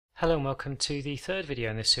Hello and welcome to the third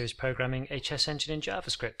video in this series, Programming a Chess Engine in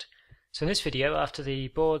JavaScript. So in this video, after the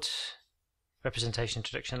board representation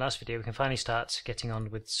introduction in the last video, we can finally start getting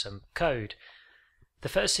on with some code. The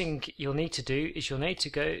first thing you'll need to do is you'll need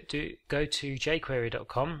to go to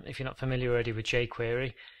jQuery.com if you're not familiar already with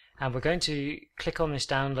jQuery, and we're going to click on this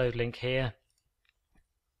download link here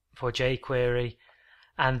for jQuery,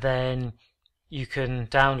 and then you can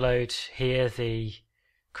download here the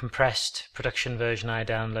compressed production version I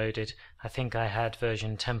downloaded. I think I had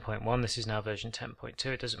version 10.1, this is now version 10.2,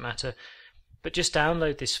 it doesn't matter. But just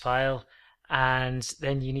download this file and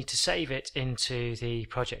then you need to save it into the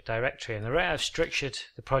project directory. And the way I've structured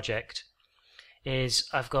the project is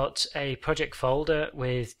I've got a project folder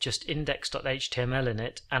with just index.html in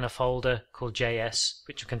it and a folder called JS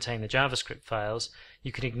which will contain the JavaScript files.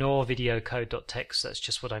 You can ignore videocode.txt, that's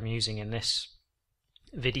just what I'm using in this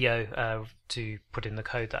video to put in the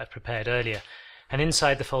code that I prepared earlier. And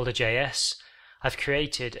inside the folder JS I've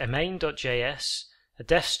created a main.js, a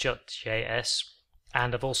defs.js,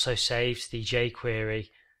 and I've also saved the jQuery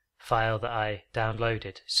file that I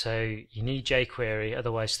downloaded. So you need jQuery,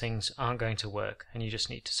 otherwise things aren't going to work, and you just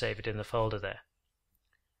need to save it in the folder there.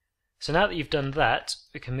 So now that you've done that,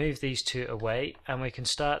 we can move these two away and we can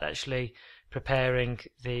start actually preparing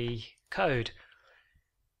the code.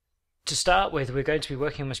 To start with, we're going to be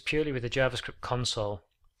working almost purely with the JavaScript console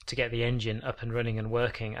to get the engine up and running and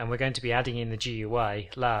working, and we're going to be adding in the GUI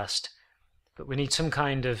last. But we need some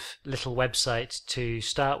kind of little website to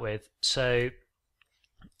start with, so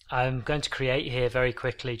I'm going to create here very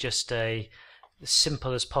quickly just as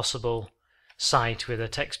simple as possible site with a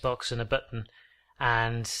text box and a button,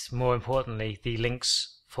 and more importantly the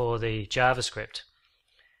links for the JavaScript.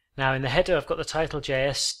 Now in the header I've got the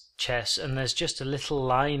title.js chess, and there's just a little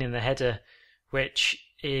line in the header which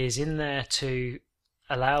is in there to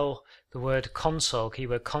allow the word console,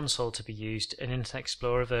 keyword console, to be used in Internet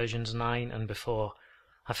Explorer versions 9 and before.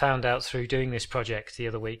 I found out through doing this project the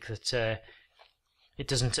other week that it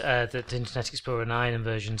doesn't that Internet Explorer 9 and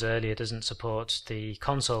versions earlier doesn't support the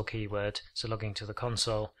console keyword, so logging to the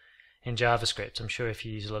console in JavaScript. I'm sure if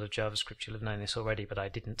you use a lot of JavaScript you'll have known this already, but I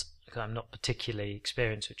didn't because I'm not particularly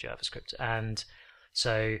experienced with JavaScript, and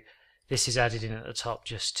so this is added in at the top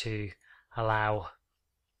just to allow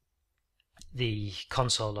the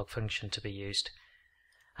console log function to be used.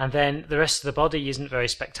 And then the rest of the body isn't very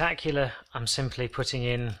spectacular. I'm simply putting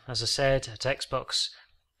in, as I said, a text box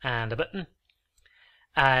and a button.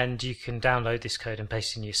 And you can download this code and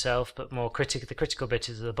paste it in yourself, but the critical bit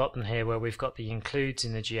is at the bottom here where we've got the includes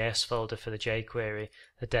in the JS folder for the jQuery,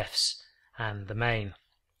 the defs and the main.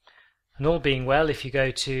 And all being well, if you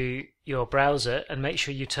go to your browser and make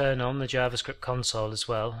sure you turn on the JavaScript console as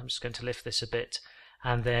well, I'm just going to lift this a bit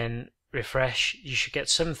and then refresh, you should get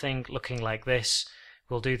something looking like this.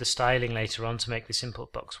 We'll do the styling later on to make this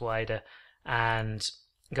input box wider, and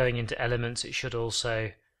going into elements it should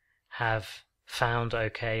also have found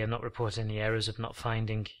OK and not report any errors of not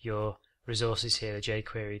finding your resources here, the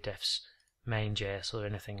jQuery, defs, main.js or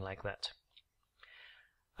anything like that.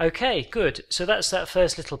 Okay, good. So that's that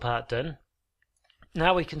first little part done.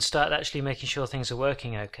 Now we can start actually making sure things are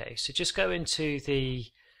working okay. So just go into the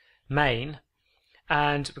main,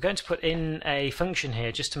 and we're going to put in a function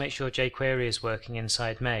here just to make sure jQuery is working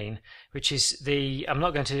inside main, which is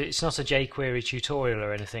it's not a jQuery tutorial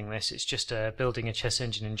or anything, it's just building a chess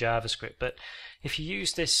engine in JavaScript. But if you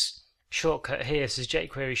use this shortcut here, this is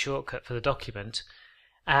jQuery shortcut for the document,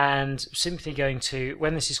 and simply going to,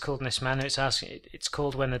 when this is called in this manner, it's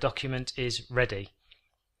called when the document is ready.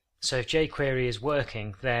 So if jQuery is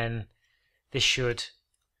working, then this should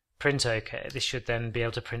print OK. This should then be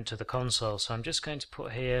able to print to the console. So I'm just going to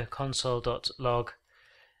put here console.log,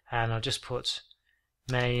 and I'll just put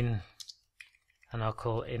main, and I'll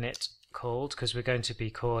call init called, because we're going to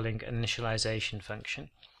be calling an initialization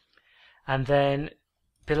function. And then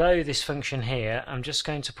below this function here, I'm just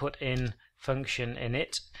going to put in function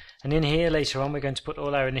init, and in here later on we're going to put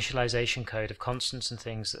all our initialization code of constants and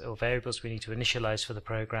things or variables we need to initialize for the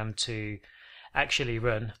program to actually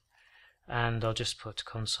run. And I'll just put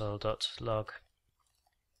console.log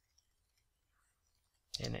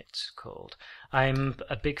init called. I'm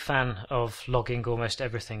a big fan of logging almost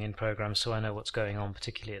everything in programs so I know what's going on,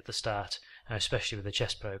 particularly at the start, especially with the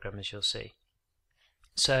chess program, as you'll see.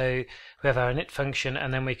 So we have our init function,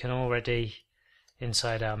 and then we can already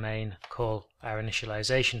inside our main call our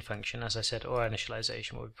initialization function, as I said, or our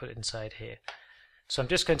initialization will be put inside here. So I'm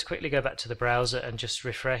just going to quickly go back to the browser and just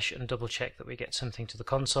refresh and double check that we get something to the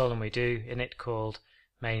console, and we do. Init called,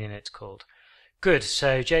 main init called. Good,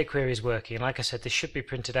 so jQuery is working. Like I said, this should be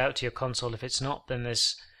printed out to your console. If it's not, then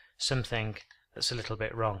there's something that's a little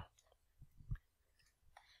bit wrong.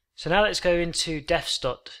 So now let's go into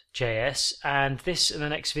defs.js, and this in the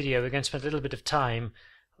next video we're going to spend a little bit of time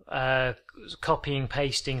copying,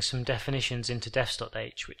 pasting some definitions into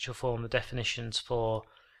defs.h, which will form the definitions for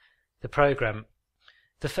the program.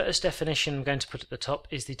 The first definition I'm going to put at the top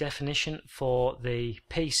is the definition for the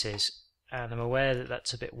pieces, and I'm aware that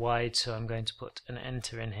that's a bit wide, so I'm going to put an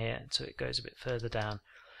enter in here so it goes a bit further down.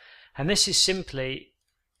 And this is simply,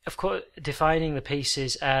 of course, defining the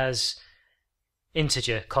pieces as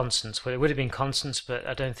integer constants. Well, it would have been constants, but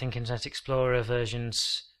I don't think Internet Explorer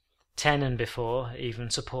versions 10 and before even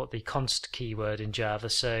support the const keyword in Java,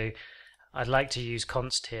 so I'd like to use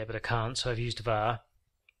const here, but I can't, so I've used var.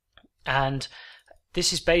 And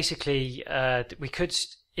this is basically, we could,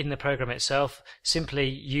 in the program itself, simply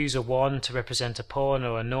use a 1 to represent a pawn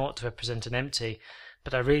or a 0 to represent an empty,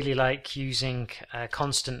 but I really like using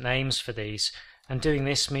constant names for these, and doing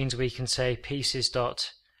this means we can say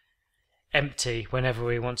pieces.empty whenever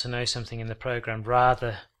we want to know something in the program,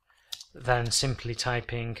 rather than simply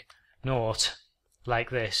typing 0 like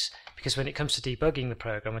this, because when it comes to debugging the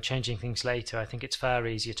program or changing things later, I think it's far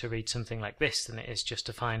easier to read something like this than it is just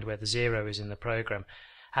to find where the 0 is in the program.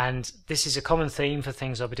 And this is a common theme for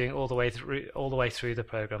things I'll be doing all the way through the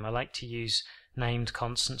program. I like to use named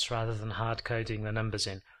constants rather than hard coding the numbers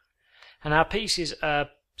in. And our pieces are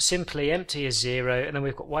simply empty as 0, and then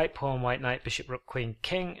we've got white pawn, white knight, bishop, rook, queen,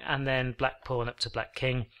 king, and then black pawn up to black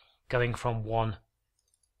king, going from 1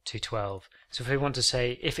 to 12. So if we want to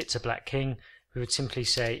say if it's a black king, we would simply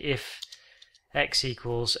say if x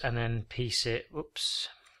equals, and then pieces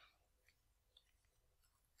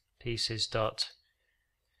dot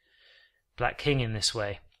black king in this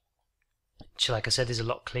way, which, like I said, is a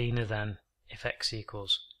lot cleaner than if x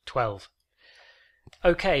equals 12.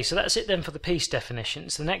 Okay, so that's it then for the piece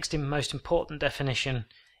definitions. The next and most important definition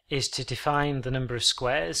is to define the number of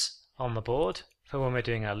squares on the board for when we're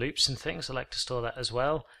doing our loops and things. I like to store that as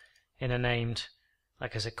well in a named,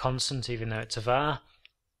 like I said, constant, even though it's a var,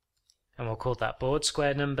 and we'll call that board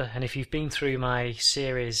square number. And if you've been through my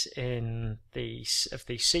series of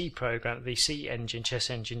the C program, the C engine, chess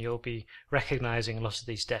engine, you'll be recognizing a lot of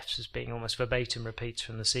these defs as being almost verbatim repeats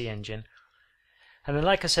from the C engine. And then,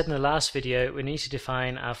 like I said in the last video, we need to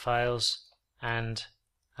define our files and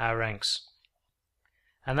our ranks,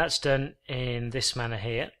 and that's done in this manner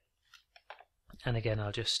here. And again,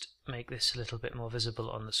 I'll just make this a little bit more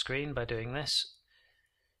visible on the screen by doing this.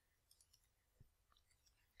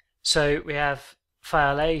 So we have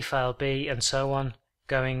file A, file B, and so on,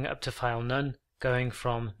 going up to file none, going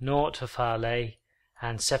from 0 to file A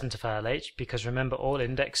and 7 to file H, because remember, all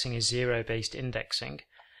indexing is 0-based indexing,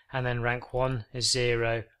 and then rank 1 is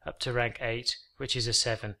 0 up to rank 8, which is a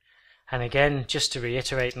 7. And again, just to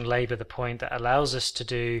reiterate and labour the point, that allows us to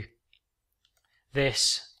do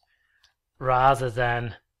this rather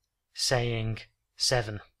than saying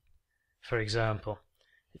 7, for example.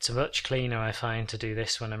 It's much cleaner, I find, to do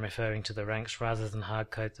this when I'm referring to the ranks rather than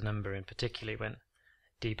hard code the number, and particularly when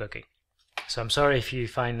debugging. So I'm sorry if you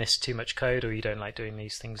find this too much code or you don't like doing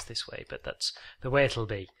these things this way, but that's the way it'll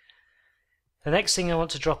be. The next thing I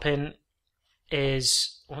want to drop in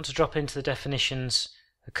is, I want to drop into the definitions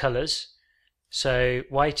the colours. So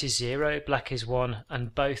white is 0, black is 1,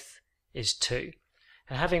 and both is 2.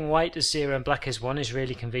 And having white as 0 and black as 1 is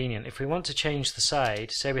really convenient. If we want to change the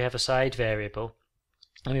side, say we have a side variable,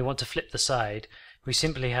 and we want to flip the side, we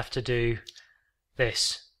simply have to do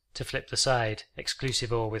this to flip the side,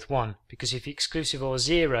 exclusive OR with 1. Because if you exclusive OR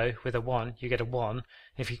 0 with a 1, you get a 1.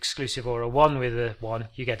 If you exclusive OR a 1 with a 1,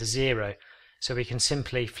 you get a 0. So we can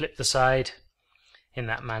simply flip the side in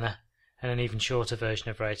that manner, and an even shorter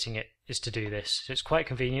version of writing it is to do this. So it's quite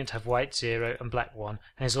convenient to have white 0 and black 1,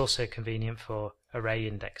 and is also convenient for array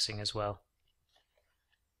indexing as well.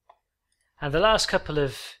 And the last couple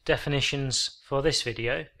of definitions for this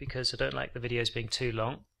video, because I don't like the videos being too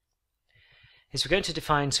long, is we're going to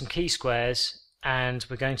define some key squares, and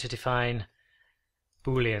we're going to define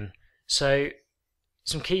Boolean. So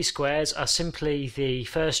some key squares are simply the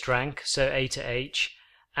first rank, so A to H,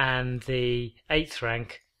 and the 8th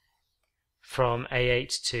rank from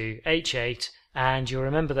A8 to H8, and you'll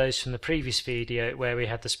remember those from the previous video where we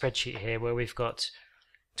had the spreadsheet here where we've got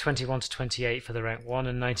 21 to 28 for the rank 1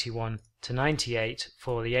 and 91 to 98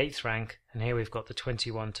 for the 8th rank, and here we've got the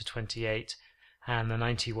 21 to 28 and the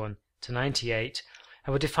 91 to 98,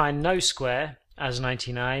 and we'll define no square as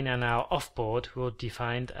 99, and our offboard will be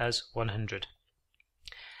defined as 100.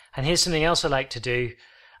 And here's something else I like to do.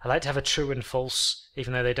 I like to have a true and false,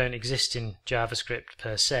 even though they don't exist in JavaScript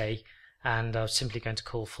per se, and I'm simply going to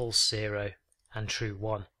call false 0 and true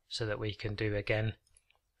 1, so that we can do again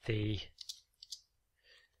the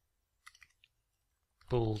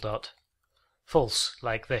bool.false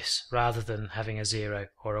like this, rather than having a 0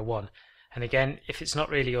 or a 1. And again, if it's not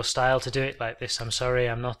really your style to do it like this, I'm sorry,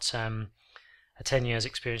 I'm not a 10 years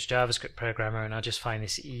experienced JavaScript programmer, and I just find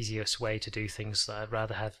this the easiest way to do things. That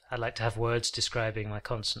I'd like to have words describing my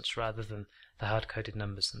constants rather than the hard-coded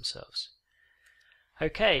numbers themselves.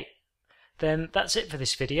 Okay, then that's it for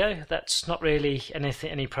this video. That's not really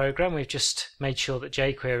any program. We've just made sure that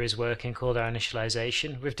JQuery is working, called our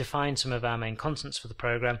initialization. We've defined some of our main constants for the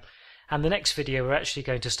program. And the next video we're actually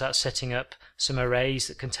going to start setting up some arrays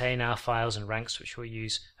that contain our files and ranks, which we'll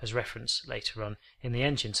use as reference later on in the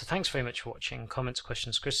engine. So thanks very much for watching. Comments,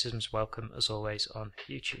 questions, criticisms welcome as always on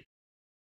YouTube.